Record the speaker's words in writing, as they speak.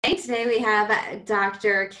Today we have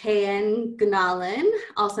Dr. Kayan Gunalan,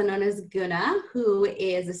 also known as Guna, who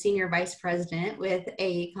is a Senior Vice President with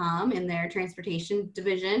AECOM in their Transportation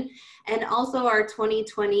Division, and also our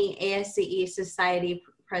 2020 ASCE Society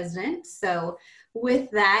President. So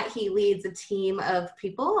with that, he leads a team of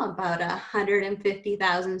people, about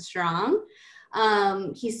 150,000 strong.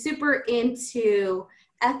 He's super into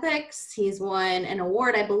ethics. He's won an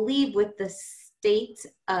award, I believe, with the state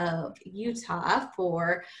of Utah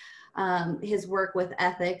for his work with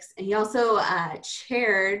ethics. And he also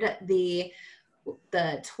chaired the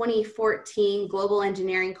 2014 Global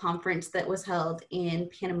Engineering Conference that was held in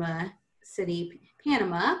Panama City,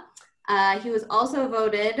 Panama. He was also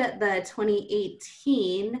voted the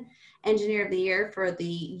 2018 Engineer of the Year for the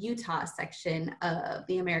Utah section of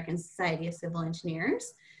the American Society of Civil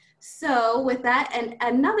Engineers. So with that, and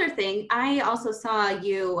another thing, I also saw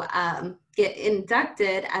you get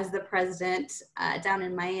inducted as the president down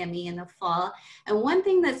in Miami in the fall. And one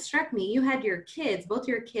thing that struck me, you had your kids, both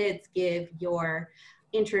your kids give your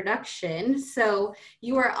introduction. So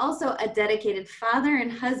you are also a dedicated father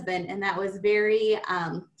and husband, and that was very,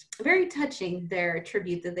 very touching, their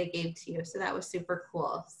tribute that they gave to you. So that was super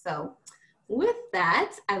cool. So with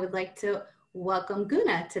that, I would like to welcome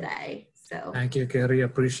Guna today. So thank you, Carrie.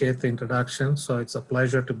 Appreciate the introduction. So it's a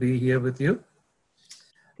pleasure to be here with you.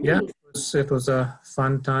 Thanks. Yeah, it was a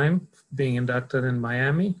fun time being inducted in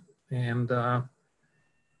Miami. And,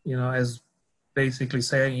 as basically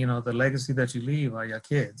saying, the legacy that you leave are your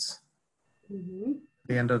kids at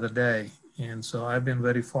the end of the day. And so I've been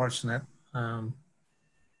very fortunate.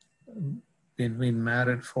 Been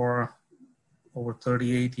married for over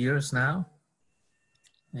 38 years now.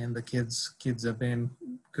 And the kids have been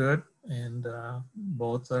good. And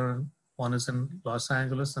both are, one is in Los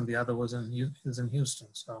Angeles and the other is in Houston.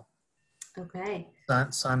 So, okay.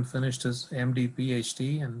 Son finished his MD,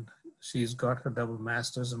 PhD, and she's got her double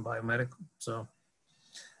master's in biomedical. So,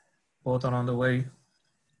 both are on the way.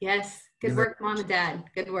 Yes, good work, Mom and Dad.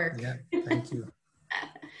 Good work. Yeah, thank you.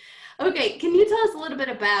 Okay, can you tell us a little bit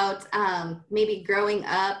about maybe growing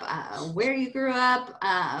up, where you grew up,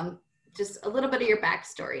 just a little bit of your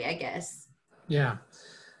backstory, I guess. Yeah.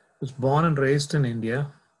 I was born and raised in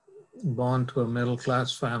India, born to a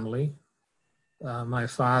middle-class family. My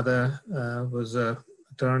father was an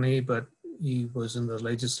attorney, but he was in the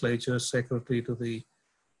legislature, secretary to the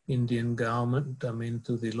Indian government,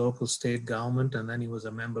 to the local state government, and then he was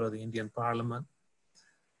a member of the Indian Parliament.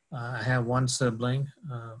 I have one sibling,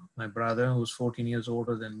 my brother, who's 14 years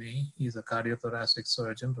older than me. He's a cardiothoracic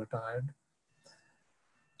surgeon, retired.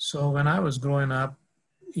 So when I was growing up,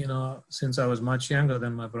 since I was much younger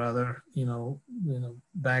than my brother,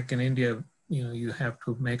 back in India, you have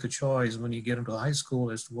to make a choice when you get into high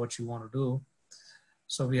school as to what you want to do.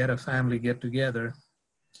 So we had a family get together.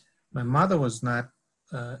 My mother was not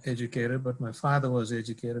educated, but my father was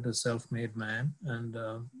educated, a self-made man. And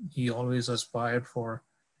he always aspired for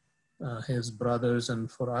his brothers and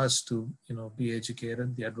for us to, be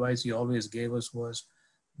educated. The advice he always gave us was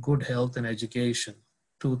good health and education.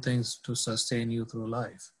 Two things to sustain you through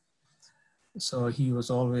life. So he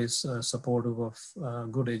was always supportive of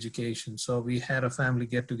good education. So we had a family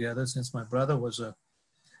get together since my brother was a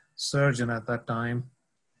surgeon at that time.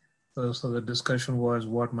 So the discussion was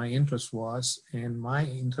what my interest was, and my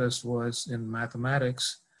interest was in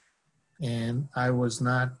mathematics. And I was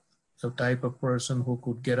not the type of person who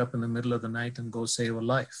could get up in the middle of the night and go save a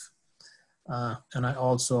life. And I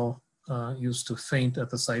also used to faint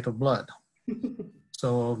at the sight of blood.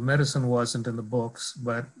 So medicine wasn't in the books,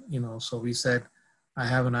 but, so we said, I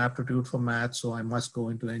have an aptitude for math, so I must go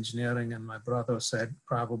into engineering. And my brother said,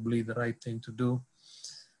 probably the right thing to do.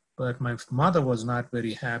 But my mother was not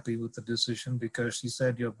very happy with the decision because she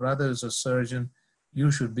said, your brother is a surgeon, you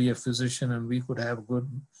should be a physician and we could have good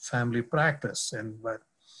family practice. But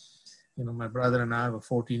my brother and I were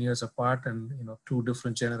 14 years apart and, two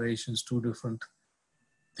different generations, two different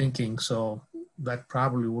thinking. So that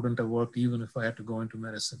probably wouldn't have worked even if I had to go into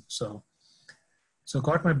medicine. So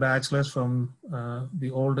got my bachelor's from the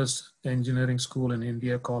oldest engineering school in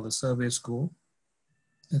India called the Survey School.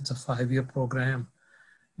 It's a 5-year program.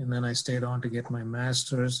 And then I stayed on to get my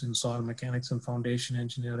master's in soil mechanics and foundation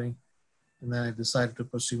engineering. And then I decided to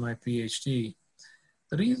pursue my PhD.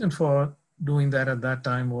 The reason for doing that at that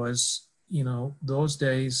time was, those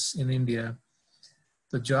days in India,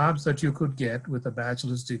 the jobs that you could get with a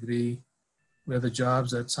bachelor's degree were the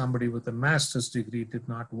jobs that somebody with a master's degree did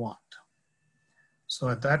not want. So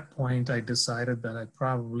at that point, I decided that I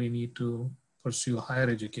probably need to pursue higher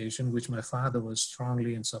education, which my father was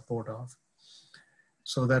strongly in support of,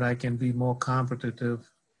 so that I can be more competitive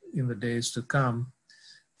in the days to come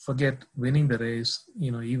forget winning the race,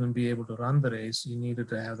 even be able to run the race, you needed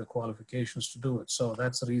to have the qualifications to do it. So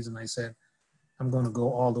that's the reason I said, I'm going to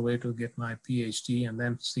go all the way to get my PhD and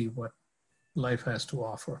then see what life has to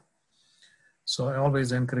offer. So I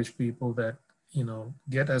always encourage people that,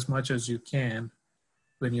 get as much as you can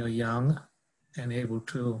when you're young and able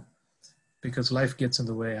to, because life gets in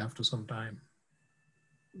the way after some time.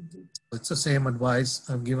 Mm-hmm. It's the same advice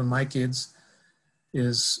I've given my kids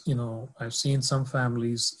is, I've seen some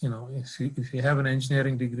families, if you have an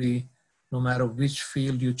engineering degree, no matter which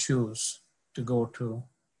field you choose to go to,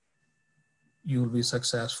 you'll be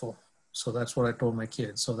successful. So that's what I told my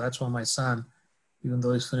kids. So that's why my son, even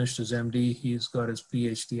though he's finished his MD, he's got his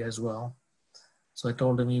PhD as well. So I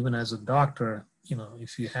told him, even as a doctor,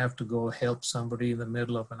 if you have to go help somebody in the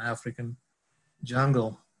middle of an African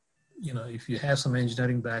jungle, if you have some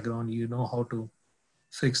engineering background, you know how to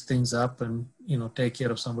fix things up and, take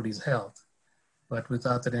care of somebody's health. But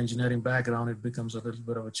without that engineering background, it becomes a little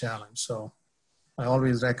bit of a challenge. So I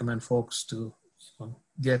always recommend folks to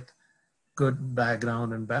get good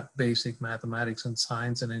background in basic mathematics and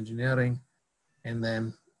science and engineering, and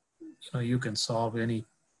then you can solve any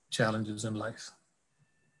challenges in life.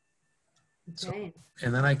 Okay. So,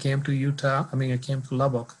 and then I came to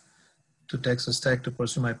Lubbock, to Texas Tech to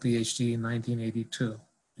pursue my PhD in 1982.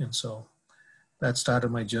 And so that started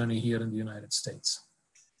my journey here in the United States.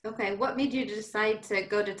 Okay, what made you decide to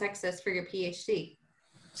go to Texas for your PhD?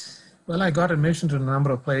 Well, I got admission to a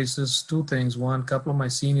number of places. Two things. One, a couple of my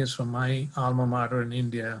seniors from my alma mater in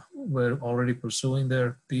India were already pursuing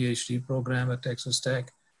their PhD program at Texas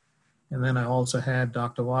Tech. And then I also had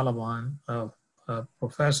Dr. Vallabhan, a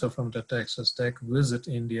professor from the Texas Tech, visit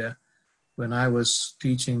India when I was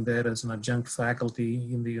teaching there as an adjunct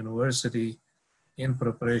faculty in the university in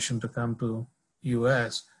preparation to come to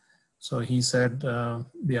US. So he said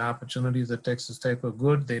the opportunities at Texas Tech were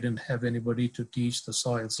good. They didn't have anybody to teach the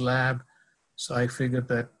soils lab. So I figured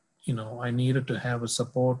that, I needed to have a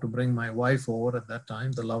support to bring my wife over at that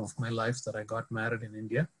time, the love of my life, that I got married in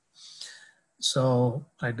India. So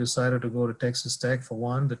I decided to go to Texas Tech. For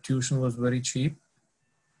one, the tuition was very cheap.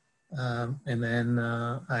 And then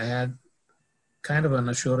I had kind of an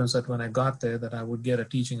assurance that when I got there that I would get a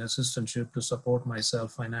teaching assistantship to support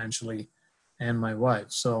myself financially and my wife.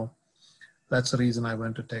 So that's the reason I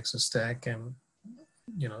went to Texas Tech, and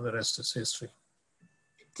the rest is history.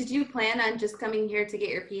 Did you plan on just coming here to get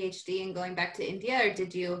your PhD and going back to India, or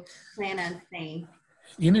did you plan on staying?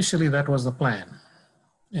 Initially, that was the plan.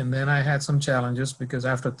 And then I had some challenges because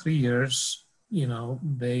after 3 years,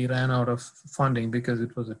 they ran out of funding because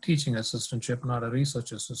it was a teaching assistantship, not a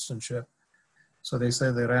research assistantship. So they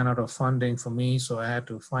said they ran out of funding for me, so I had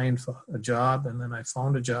to find a job, and then I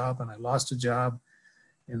found a job, and I lost a job.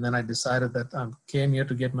 And then I decided that I came here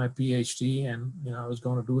to get my PhD, and I was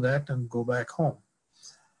going to do that and go back home.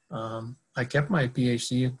 I kept my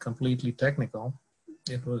PhD completely technical.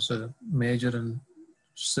 It was a major in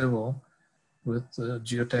civil with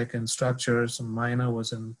geotech and structures. A minor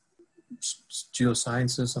was in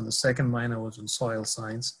geosciences, and the second minor was in soil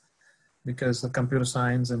science, because the computer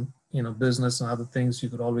science and business and other things, you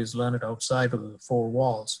could always learn it outside of the four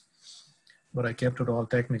walls. But I kept it all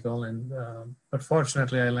technical, and but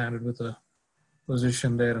fortunately I landed with a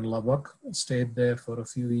position there in Lubbock. Stayed there for a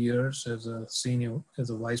few years as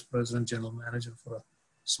a vice president, general manager for a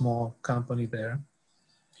small company there,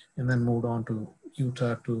 and then moved on to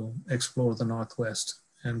Utah to explore the Northwest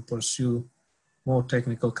and pursue more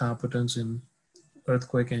technical competence in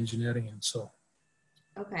earthquake engineering and so.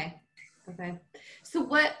 Okay. So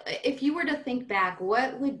what, if you were to think back,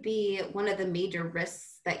 what would be one of the major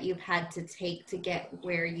risks that you've had to take to get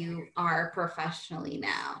where you are professionally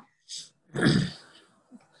now?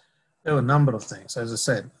 There were a number of things. As I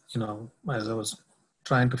said, as I was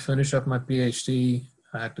trying to finish up my PhD,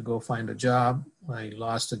 I had to go find a job. I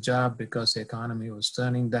lost a job because the economy was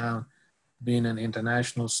turning down. Being an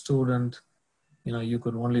international student, you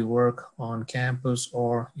could only work on campus,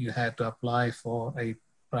 or you had to apply for a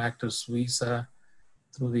practice visa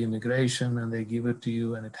through the immigration, and they give it to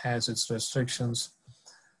you, and it has its restrictions.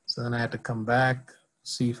 So then I had to come back,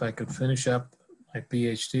 see if I could finish up my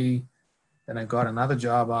PhD. Then I got another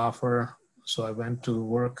job offer. So I went to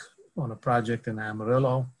work on a project in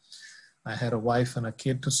Amarillo. I had a wife and a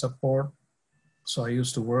kid to support. So I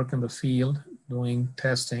used to work in the field doing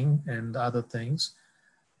testing and other things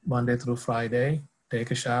Monday through Friday, take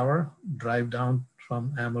a shower, drive down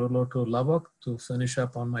from Amarillo to Lubbock to finish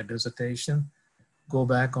up on my dissertation, go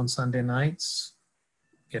back on Sunday nights,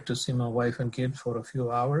 get to see my wife and kid for a few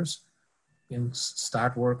hours, and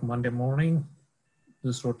start work Monday morning.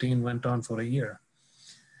 This routine went on for a year.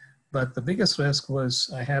 But the biggest risk was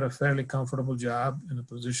I had a fairly comfortable job in a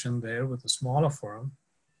position there with a smaller firm.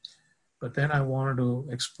 But then I wanted to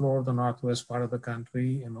explore the Northwest part of the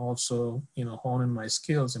country and also, hone in my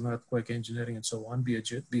skills in earthquake engineering and so on, be a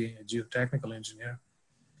geotechnical engineer.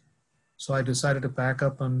 So I decided to pack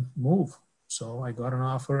up and move. So I got an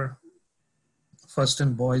offer first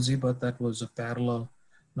in Boise, but that was a parallel,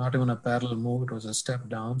 not even a parallel move, it was a step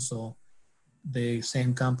down. So the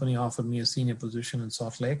same company offered me a senior position in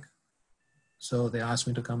Salt Lake. So they asked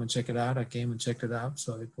me to come and check it out. I came and checked it out.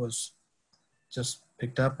 So it was just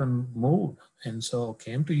picked up and moved. And so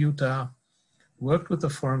came to Utah, worked with the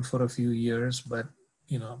firm for a few years, but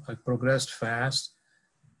I progressed fast.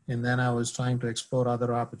 And then I was trying to explore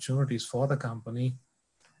other opportunities for the company.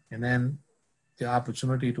 And then the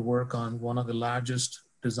opportunity to work on one of the largest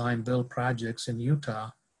design build projects in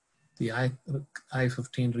Utah, the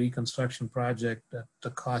I-15 reconstruction project at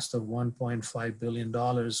the cost of $1.5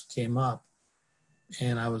 billion came up.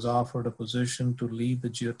 And I was offered a position to lead the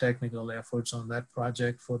geotechnical efforts on that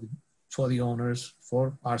project for the owners,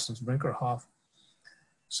 for Parsons Brinkerhoff.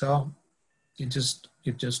 So it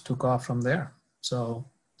just took off from there. So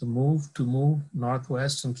the move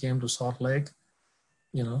northwest and came to Salt Lake,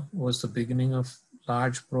 was the beginning of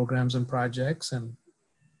large programs and projects, and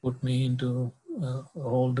put me into a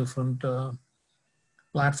whole different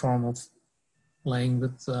platform of playing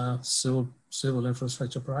with civil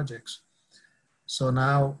infrastructure projects. So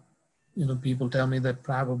now, people tell me that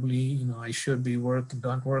probably, I should be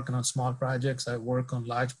not working on small projects. I work on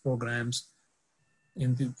large programs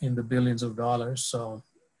in the billions of dollars. So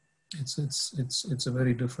it's a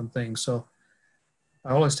very different thing. So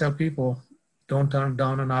I always tell people, don't turn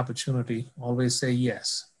down an opportunity. Always say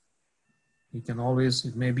yes.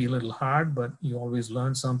 It may be a little hard, but you always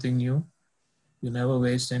learn something new. You never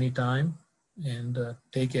waste any time. And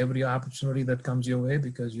take every opportunity that comes your way,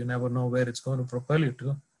 because you never know where it's going to propel you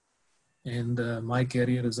to. And my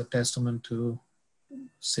career is a testament to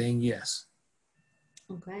saying yes.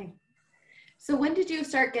 Okay. So when did you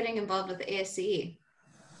start getting involved with ASCE?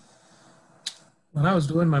 When I was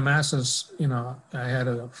doing my master's, I had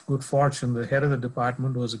a good fortune. The head of the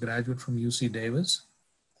department was a graduate from UC Davis.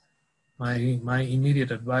 My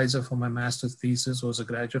immediate advisor for my master's thesis was a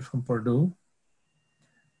graduate from Purdue.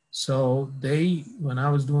 So when I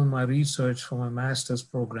was doing my research for my master's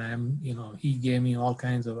program, he gave me all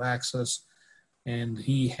kinds of access, and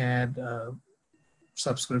he had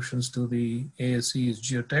subscriptions to the ASCE's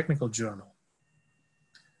Geotechnical Journal.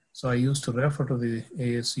 So I used to refer to the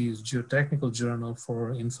ASCE's Geotechnical Journal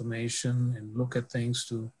for information and look at things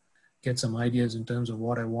to get some ideas in terms of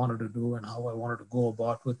what I wanted to do and how I wanted to go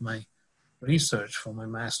about with my research for my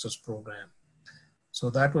master's program. So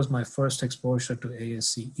that was my first exposure to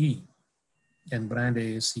ASCE and brand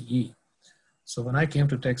ASCE. So when I came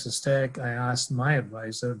to Texas Tech, I asked my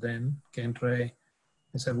advisor then, Kent Ray,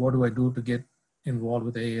 I said, what do I do to get involved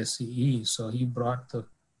with ASCE? So he brought the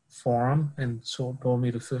form and told me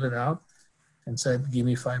to fill it out and said, give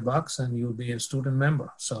me $5 and you'll be a student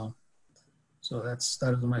member. So that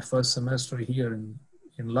was my first semester here in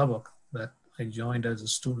Lubbock that I joined as a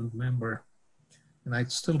student member. And I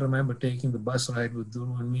still remember taking the bus ride with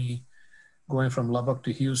Duru and me, going from Lubbock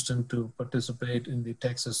to Houston to participate in the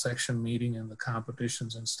Texas section meeting and the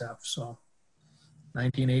competitions and stuff. So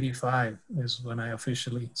 1985 is when I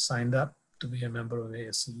officially signed up to be a member of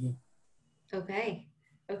ASCE. Okay.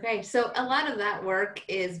 So a lot of that work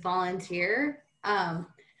is volunteer.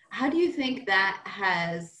 How do you think that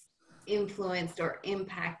has influenced or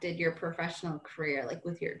impacted your professional career, like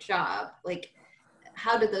with your job? Like,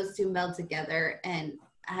 how did those two meld together, and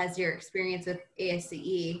has your experience with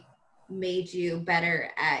ASCE made you better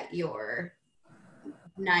at your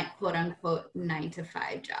quote unquote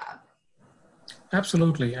 9-to-5 job?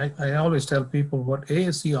 Absolutely. I always tell people what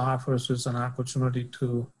ASCE offers is an opportunity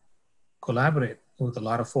to collaborate with a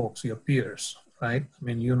lot of folks, your peers, right? I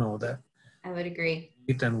mean, you know that. I would agree.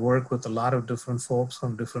 Meet and work with a lot of different folks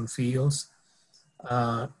from different fields.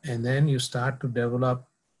 And then you start to develop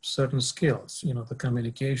certain skills, the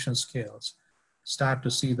communication skills, start to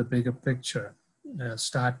see the bigger picture,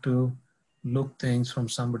 start to look things from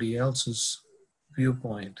somebody else's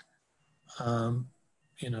viewpoint.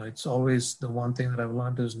 It's always the one thing that I've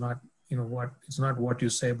learned is it's not what you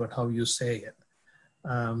say, but how you say it.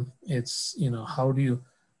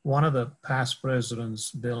 One of the past presidents,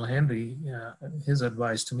 Bill Henry, his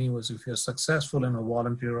advice to me was, if you're successful in a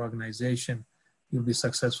volunteer organization, you'll be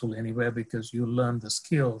successful anywhere, because you learn the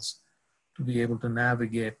skills to be able to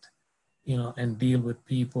navigate, and deal with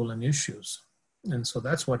people and issues. And so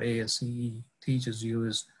that's what ASCE teaches you,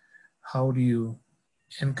 is how do you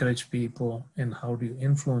encourage people and how do you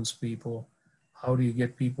influence people? How do you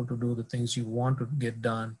get people to do the things you want to get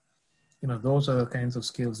done? Those are the kinds of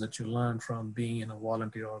skills that you learn from being in a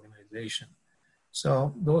volunteer organization.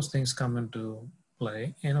 So those things come into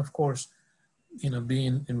play. And of course,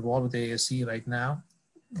 being involved with ASC right now,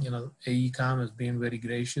 AECOM has been very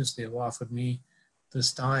gracious. They've offered me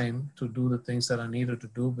this time to do the things that I needed to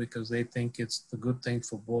do because they think it's the good thing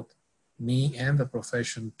for both me and the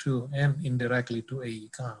profession too, and indirectly to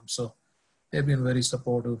AECOM. So they've been very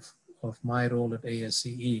supportive of my role at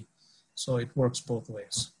ASCE. So it works both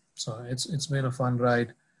ways. So it's been a fun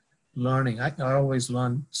ride learning. I always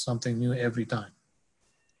learn something new every time,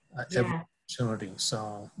 every Yeah. opportunity.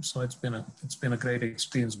 So it's been a great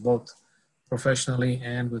experience both professionally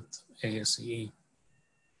and with ASCE.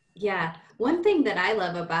 Yeah. One thing that I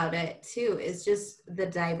love about it too is just the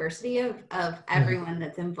diversity of Mhm. everyone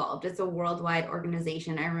that's involved. It's a worldwide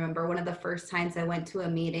organization. I remember one of the first times I went to a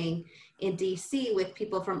meeting in DC with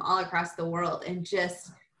people from all across the world and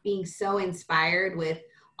just being so inspired with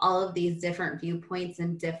all of these different viewpoints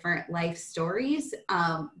and different life stories.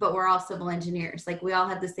 But we're all civil engineers. Like we all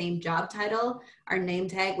have the same job title. Our name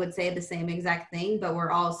tag would say the same exact thing, but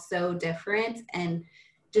we're all so different. And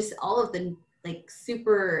just all of the like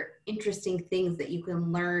super interesting things that you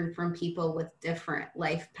can learn from people with different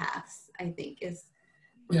life paths, I think is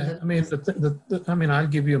one of Yeah, the I mean, best. I'll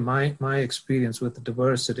give you my experience with the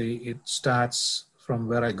diversity. It starts from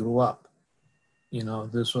where I grew up.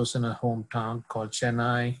 This was in a hometown called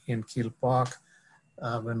Chennai in Kilpauk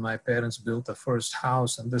when my parents built the first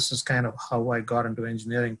house. And this is kind of how I got into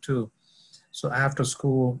engineering too. So after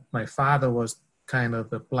school, my father was kind of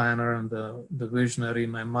the planner and the visionary.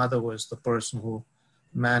 My mother was the person who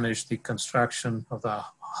managed the construction of the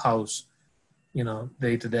house,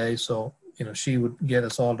 day to day. So, she would get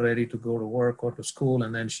us all ready to go to work or to school,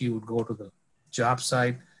 and then she would go to the job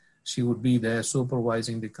site. She would be there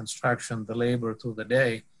supervising the construction, the labor through the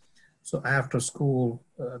day. So after school,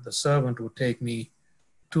 the servant would take me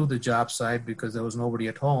to the job site because there was nobody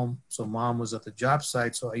at home. So mom was at the job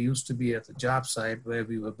site. So I used to be at the job site where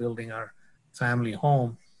we were building our family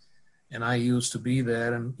home. And I used to be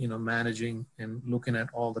there and, managing and looking at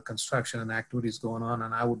all the construction and activities going on.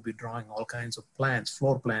 And I would be drawing all kinds of plans,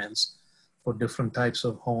 floor plans for different types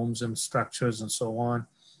of homes and structures and so on.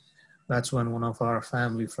 That's when one of our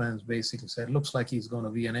family friends basically said, looks like he's going to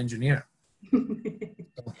be an engineer.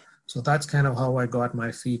 So that's kind of how I got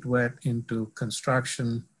my feet wet into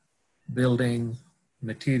construction, building,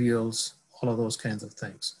 materials, all of those kinds of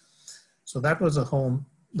things. So that was a home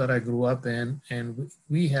that I grew up in, and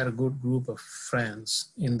we had a good group of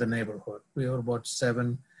friends in the neighborhood. We were about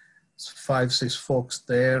 5, 6 folks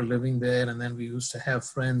there, living there, and then we used to have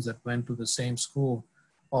friends that went to the same school,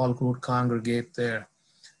 all who would congregate there.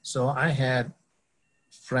 So I had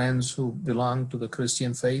friends who belonged to the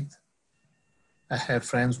Christian faith. I had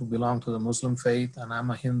friends who belonged to the Muslim faith, and I'm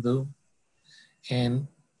a Hindu. And,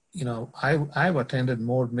 I've attended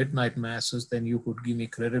more midnight masses than you could give me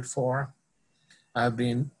credit for. I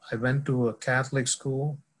went to a Catholic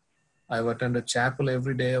school. I've attended chapel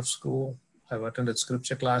every day of school. I've attended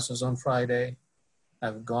scripture classes on Friday.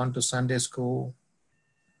 I've gone to Sunday school.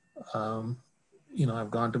 Um,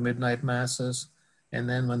 I've gone to midnight masses. And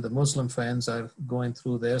then when the Muslim friends are going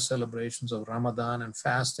through their celebrations of Ramadan and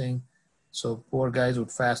fasting, so poor guys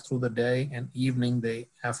would fast through the day, and evening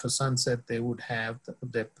after sunset, they would have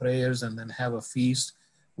their prayers and then have a feast.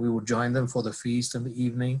 We would join them for the feast in the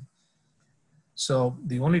evening. So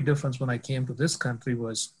the only difference when I came to this country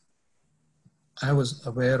was I was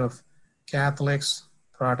aware of Catholics,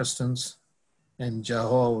 Protestants, and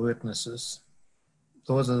Jehovah's Witnesses.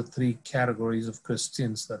 Those are the 3 categories of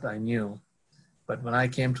Christians that I knew. But when I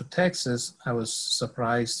came to Texas, I was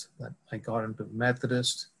surprised that I got into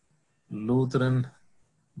Methodist, Lutheran,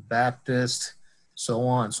 Baptist, so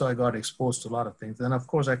on. So I got exposed to a lot of things. Then, of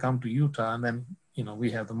course, I come to Utah, and then,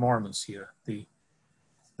 we have the Mormons here, the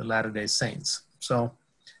Latter-day Saints. So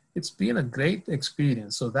it's been a great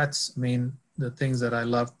experience. So that's, the things that I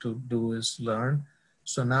love to do is learn.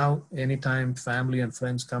 So now anytime family and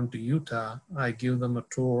friends come to Utah, I give them a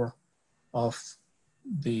tour of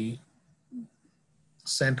the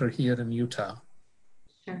center here in Utah.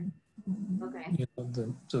 Sure. Okay.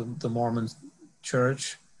 The Mormon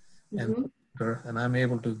church, and Mm-hmm. and I'm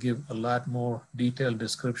able to give a lot more detailed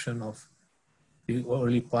description of the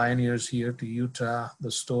early pioneers here to Utah,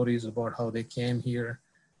 the stories about how they came here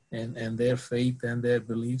and their faith and their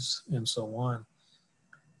beliefs and so on.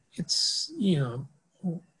 It's,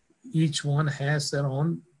 each one has their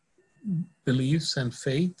own beliefs and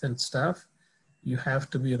faith and stuff. You have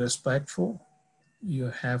to be respectful.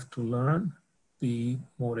 You have to learn. be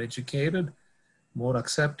more educated, more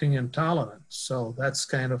accepting and tolerant. So that's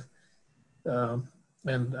kind of,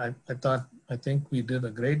 and I think we did a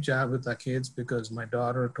great job with our kids, because my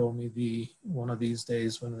daughter told me one of these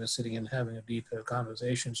days when we were sitting and having a detailed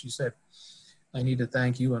conversation, she said, I need to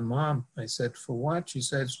thank you and mom. I said, for what? She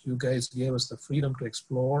said, you guys gave us the freedom to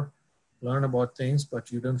explore, learn about things,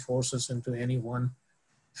 but you didn't force us into any one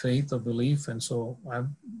faith or belief. And so I've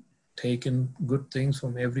taken good things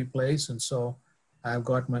from every place. And so I've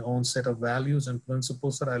got my own set of values and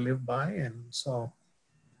principles that I live by. And so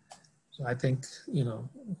I think,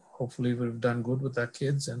 hopefully we've done good with our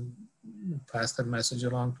kids and pass that message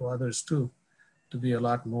along to others too, to be a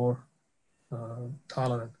lot more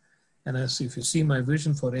tolerant. And if you see, my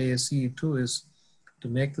vision for ASE too is to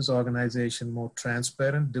make this organization more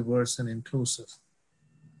transparent, diverse, and inclusive.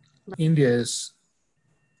 India is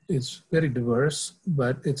very diverse,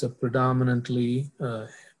 but it's a predominantly a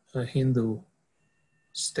Hindu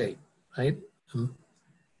state, right?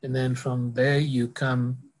 And then from there you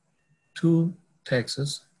come to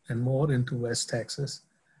Texas and more into West Texas.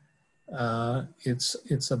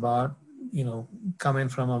 It's about, coming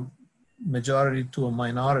from a majority to a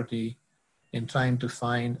minority and trying to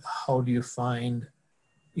find, how do you find,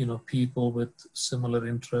 people with similar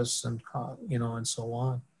interests and, and so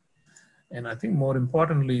on. And I think more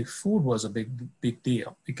importantly, food was a big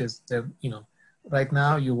deal, because right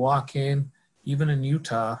now you walk in, even in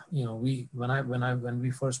Utah, when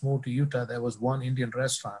we first moved to Utah, there was one Indian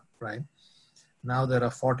restaurant, right? Now there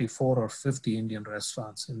are 44 or 50 Indian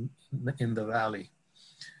restaurants in the valley.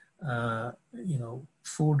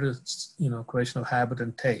 Food is, a question of habit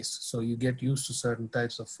and taste. So you get used to certain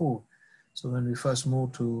types of food. So when we first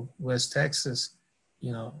moved to West Texas,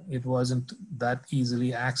 it wasn't that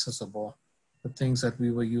easily accessible, the things that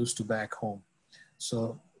we were used to back home.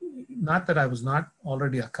 So not that I was not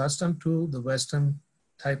already accustomed to the Western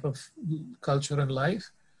type of culture and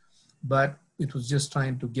life, but it was just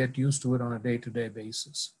trying to get used to it on a day-to-day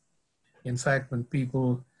basis. In fact, when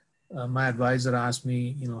people, my advisor asked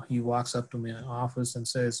me, he walks up to my office and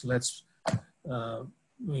says, let's look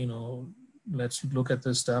at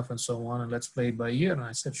this stuff and so on, and let's play it by ear. And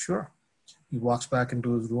I said, sure. He walks back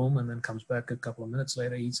into his room and then comes back a couple of minutes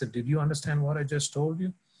later. He said, did you understand what I just told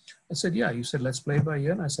you? I said, yeah. You said, let's play by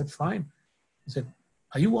ear. And I said, fine. He said,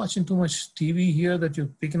 are you watching too much TV here that you're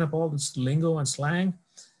picking up all this lingo and slang?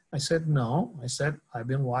 I said, no. I said, I've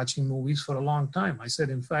been watching movies for a long time. I said,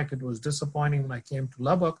 in fact, it was disappointing when I came to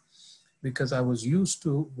Lubbock, because I was used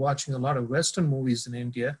to watching a lot of Western movies in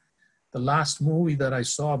India. The last movie that I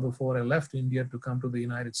saw before I left India to come to the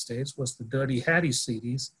United States was the Dirty Harry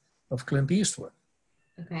series of Clint Eastwood.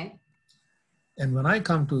 Okay. And when I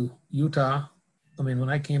come to Utah, when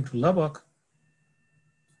I came to Lubbock,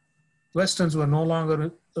 Westerns were no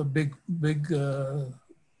longer a big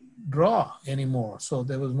draw anymore. So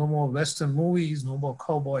there was no more Western movies, no more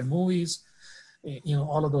cowboy movies,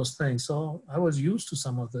 all of those things. So I was used to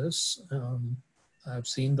some of this. I've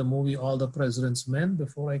seen the movie All the President's Men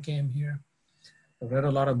before I came here. I've read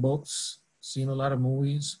a lot of books, seen a lot of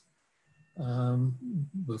movies.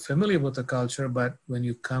 We're familiar with the culture, but when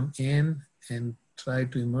you come in and try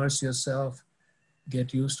to immerse yourself,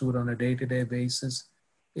 get used to it on a day-to-day basis,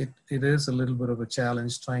 it is a little bit of a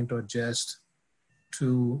challenge trying to adjust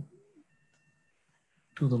to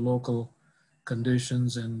the local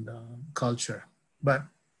conditions and culture. But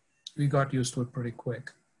we got used to it pretty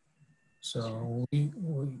quick. So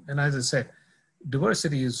and as I said,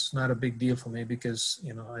 diversity is not a big deal for me, because,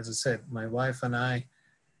 as I said, my wife and I,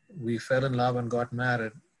 we fell in love and got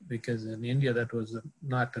married because in India, that was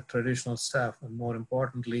not the traditional stuff. And more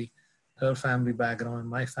importantly, her family background and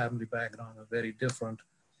my family background are very different.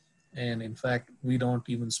 And in fact, we don't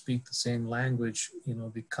even speak the same language.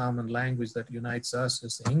 The common language that unites us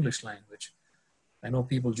is the English language. I know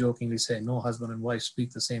people jokingly say no husband and wife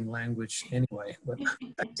speak the same language anyway, but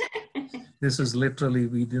this is literally,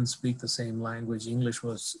 we didn't speak the same language. English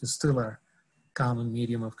is still our common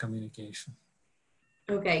medium of communication.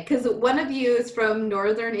 Okay, because one of you is from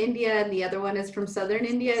northern India and the other one is from southern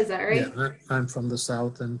India, is that right? Yeah, I'm from the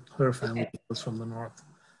south and her family was from the north.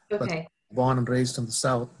 Okay. But born and raised in the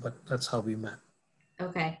south, but that's how we met.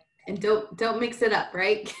 Okay, and don't mix it up,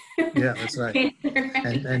 right? Yeah, that's right.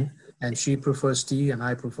 And she prefers tea and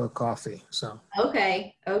I prefer coffee. So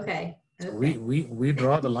okay. So we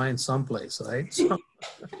draw the line someplace, right? So.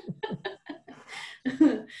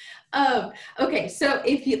 Okay, so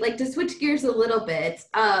if you'd like to switch gears a little bit,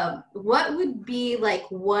 what would be like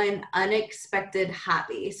one unexpected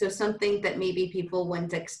hobby? So something that maybe people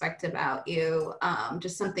wouldn't expect about you,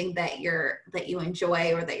 just something that you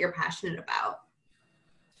enjoy or that you're passionate about.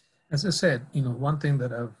 As I said, one thing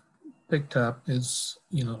that I've picked up is,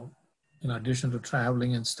 in addition to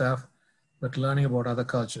traveling and stuff, but learning about other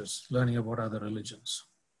cultures, learning about other religions.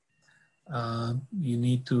 You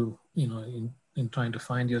need to, in trying to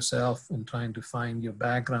find yourself and trying to find your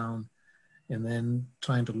background, and then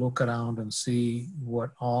trying to look around and see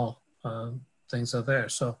what all things are there.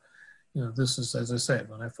 So, this is, as I said,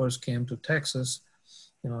 when I first came to Texas,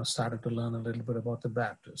 I started to learn a little bit about the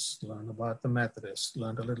Baptists, learn about the Methodists,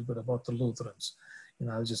 learned a little bit about the Lutherans.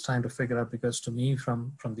 I was just trying to figure out, because to me,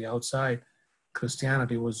 from the outside,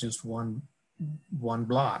 Christianity was just one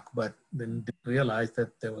block, but then didn't realize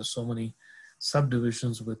that there were so many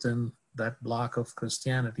subdivisions within that block of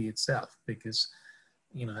Christianity itself. Because,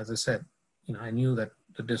 as I said, I knew that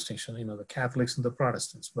the distinction, the Catholics and the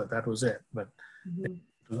Protestants, but that was it. But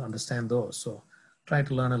to understand those, so try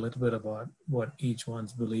to learn a little bit about what each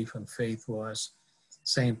one's belief and faith was.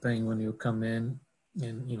 Same thing when you come in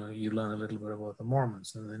and, you learn a little bit about the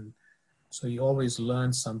Mormons, and then, so you always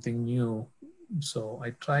learn something new. So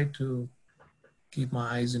I try to keep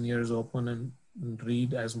my eyes and ears open and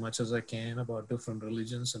read as much as I can about different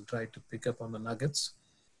religions and try to pick up on the nuggets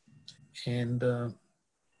and,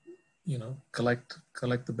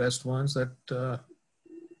 collect the best ones that,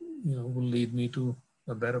 will lead me to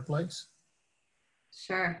a better place.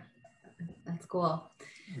 Sure. That's cool.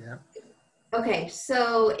 Yeah. Okay,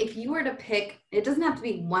 so if you were to pick, it doesn't have to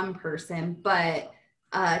be one person, but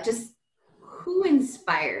just who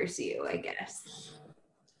inspires you, I guess?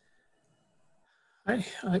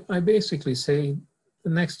 I basically say the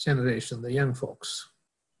next generation, the young folks.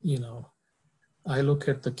 I look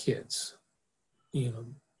at the kids.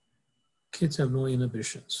 Kids have no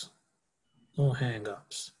inhibitions, no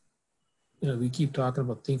hang-ups. We keep talking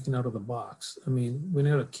about thinking out of the box. I mean, when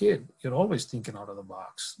you're a kid, you're always thinking out of the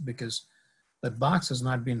box, because that box has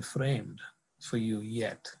not been framed for you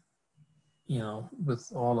yet,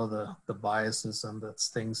 with all of the biases and the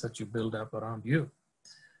things that you build up around you.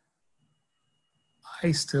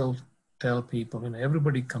 I still tell people,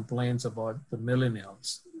 everybody complains about the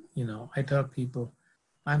millennials. I tell people,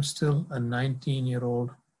 I'm still a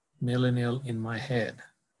 19-year-old millennial in my head,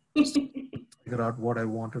 figure out what I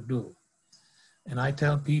want to do. And I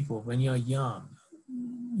tell people, when you're young,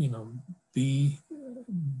 be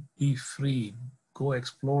free, go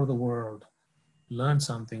explore the world, learn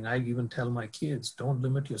something. I even tell my kids, don't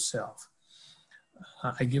limit yourself.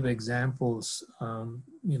 I give examples,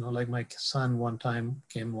 like my son one time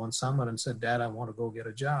came one summer and said, Dad, I want to go get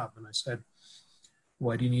a job. And I said,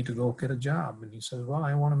 why do you need to go get a job? And he said, well,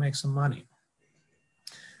 I want to make some money.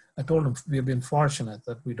 I told him, we've been fortunate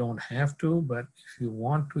that we don't have to, but if you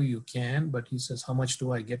want to, you can. But he says, how much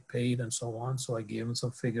do I get paid and so on? So I gave him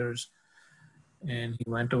some figures, and he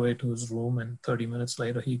went away to his room, and 30 minutes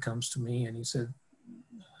later, he comes to me and he said,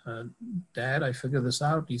 Dad, I figured this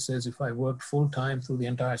out. He says, if I worked full time through the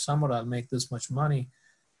entire summer, I'll make this much money.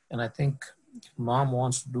 And I think Mom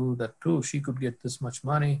wants to do that too. She could get this much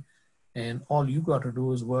money, and all you got to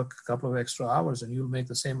do is work a couple of extra hours and you'll make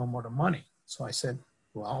the same amount of money. So I said,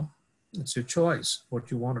 well, it's your choice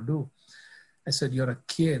what you want to do. I said, you're a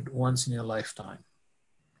kid once in your lifetime.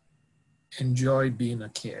 Enjoy being a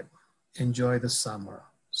kid. Enjoy the summer.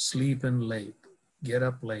 Sleep in late. Get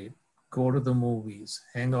up late. Go to the movies.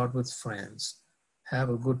 Hang out with friends. Have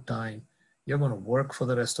a good time. You're going to work for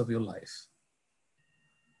the rest of your life.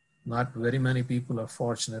 Not very many people are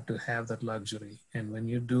fortunate to have that luxury. And when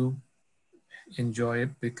you do, enjoy it,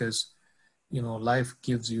 because life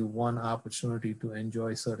gives you one opportunity to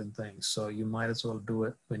enjoy certain things. So you might as well do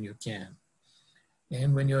it when you can.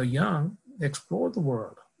 And when you're young, explore the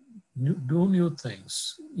world, do new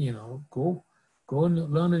things, go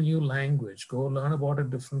and learn a new language, go learn about a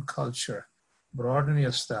different culture, broaden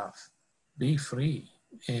your stuff, be free.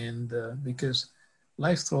 And because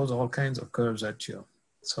life throws all kinds of curves at you.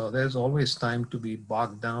 So there's always time to be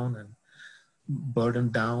bogged down and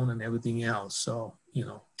burdened down and everything else. So,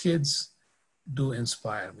 kids do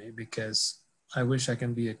inspire me, because I wish I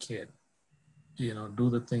can be a kid, do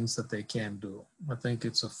the things that they can do. I think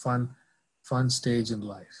it's a fun stage in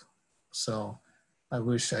life. So I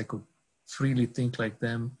wish I could freely think like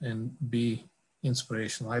them and be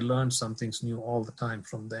inspirational. I learn some things new all the time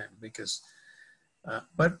from them, because,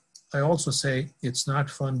 but I also say it's not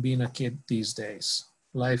fun being a kid these days.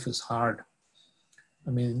 Life is hard. I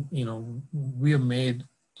mean, we have made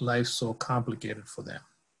life so complicated for them.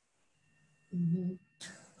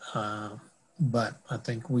 Mm-hmm. But I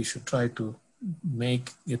think we should try to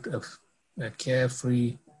make it a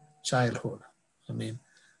carefree childhood. I mean,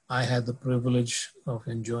 I had the privilege of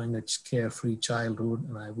enjoying a carefree childhood,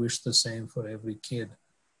 and I wish the same for every kid.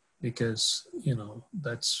 because, you know,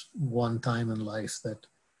 that's one time in life that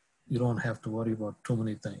you don't have to worry about too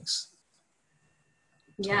many things.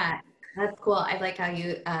 So, Yeah, that's cool. I like how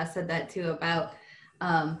you said that too about,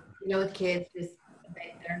 with kids, just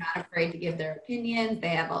they're not afraid to give their opinions. They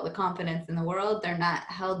have all the confidence in the world. They're not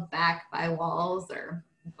held back by walls or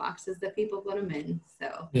boxes that people put them in.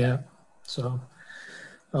 So, yeah. So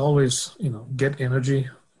I always, you know, get energy,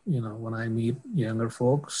 you know, when I meet younger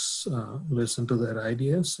folks, listen to their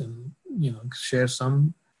ideas and, you know, share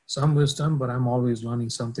some wisdom, but I'm always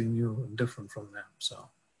learning something new and different from them. So,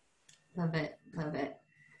 love it. Love it.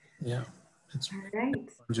 yeah, it's All right.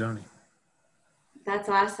 a fun journey. That's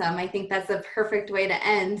awesome. I think that's a perfect way to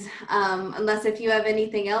end. Unless if you have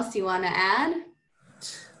anything else you want to add.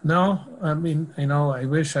 No, I mean, you know, I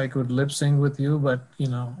wish I could lip sync with you, but, you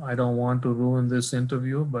know, I don't want to ruin this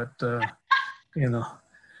interview, but, you know,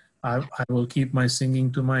 I will keep my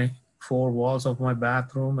singing to my four walls of my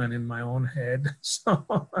bathroom and in my own head. So,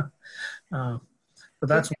 but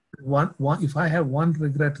that's one, if I have one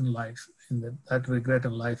regret in life, and that regret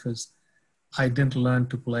in life is I didn't learn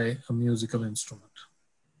to play a musical instrument.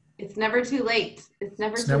 It's never too late. It's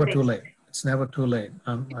never It's too never late. too late. It's never too late.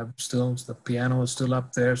 I'm still, the piano is still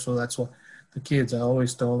up there. So that's what the kids, I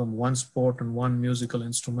always tell them one sport and one musical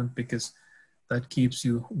instrument, because that keeps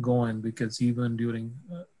you going, because even during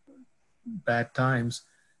bad times,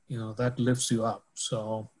 you know, that lifts you up.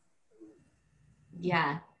 So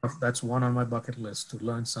Yeah. that's one on my bucket list, to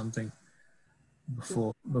learn something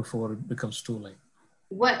before it becomes too late.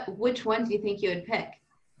 Which one do you think you would pick?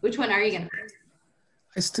 Which one are you going to pick?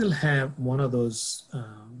 I still have one of those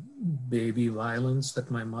baby violins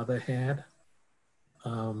that my mother had.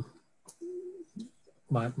 Um,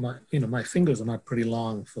 my fingers are not pretty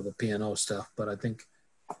long for the piano stuff, but I think,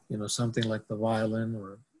 you know, something like the violin,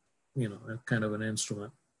 or, you know, a kind of an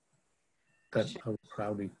instrument that I would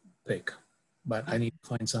probably pick. But I need to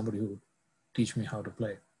find somebody who would teach me how to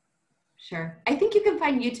play. Sure. I think you can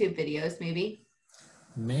find YouTube videos, maybe.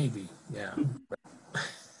 Maybe, yeah.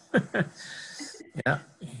 Yeah,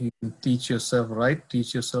 you can teach yourself right,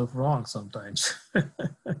 teach yourself wrong sometimes.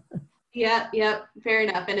 Yeah, fair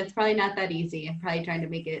enough. And it's probably not that easy. I'm probably trying to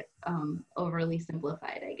make it overly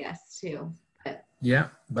simplified, I guess, too. But Yeah,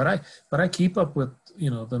 but I keep up with,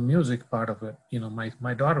 you know, the music part of it. You know,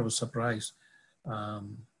 my daughter was surprised.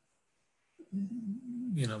 Um,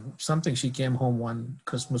 you know, something, she came home one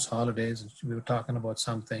Christmas holidays and we were talking about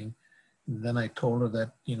something. And then I told her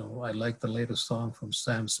that, you know, I like the latest song from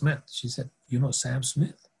Sam Smith. She said, "You know Sam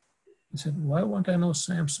Smith?" I said, "Why won't I know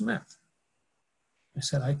Sam Smith?" I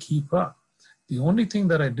said, "I keep up." The only thing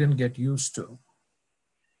that I didn't get used to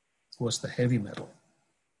was the heavy metal.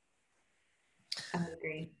 I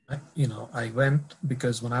agree. You know, I went,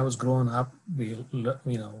 because when I was growing up,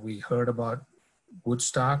 we heard about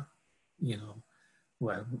Woodstock. You know,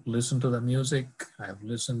 I've listened to the music, I've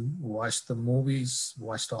watched the movies,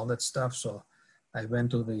 watched all that stuff. So I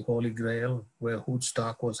went to the Holy Grail, where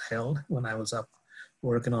Woodstock was held, when I was up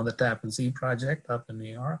working on the Tappan Zee project up in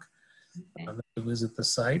New York. Okay. I went to visit the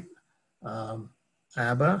site.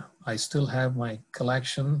 ABBA, I still have my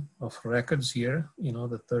collection of records here, you know,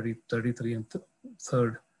 the 33 and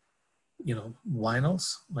third, you know,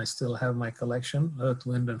 vinyls. I still have my collection, Earth,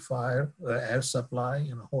 Wind and Fire, Air Supply,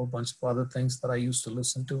 and a whole bunch of other things that I used to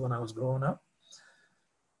listen to when I was growing up.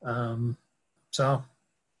 So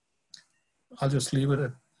I'll just leave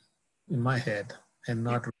it in my head and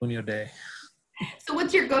not ruin your day. So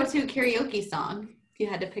what's your go-to karaoke song, if you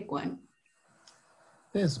had to pick one?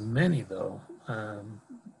 There's many though.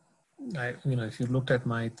 You know, if you looked at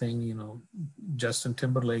my thing, you know, Justin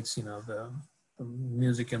Timberlake's, you know, the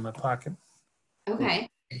music in my pocket. Okay.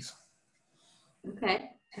 Okay.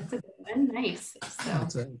 That's a good one. Nice.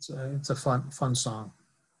 So, It's a fun song.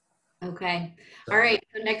 okay. So, All right.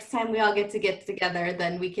 So next time we all get together,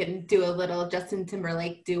 then we can do a little Justin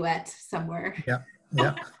Timberlake duet somewhere.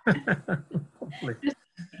 yeah. Hopefully.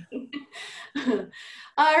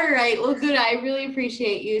 All right. Well, good. I really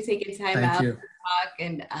appreciate you taking time Thank out you. to talk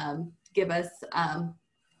and give us,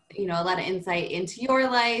 a lot of insight into your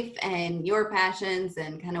life and your passions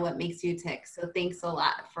and kind of what makes you tick. So thanks a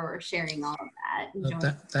lot for sharing all of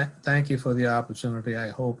that. Thank you for the opportunity. I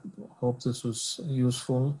hope this was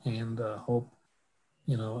useful, and hope,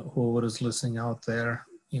 you know, whoever is listening out there,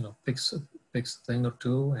 you know, picks a thing or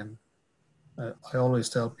two. And I always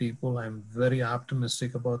tell people I'm very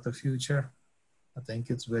optimistic about the future. I think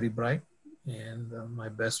it's very bright, and my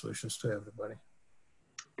best wishes to everybody.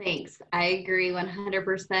 Thanks. I agree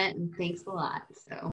 100%. And thanks a lot. So.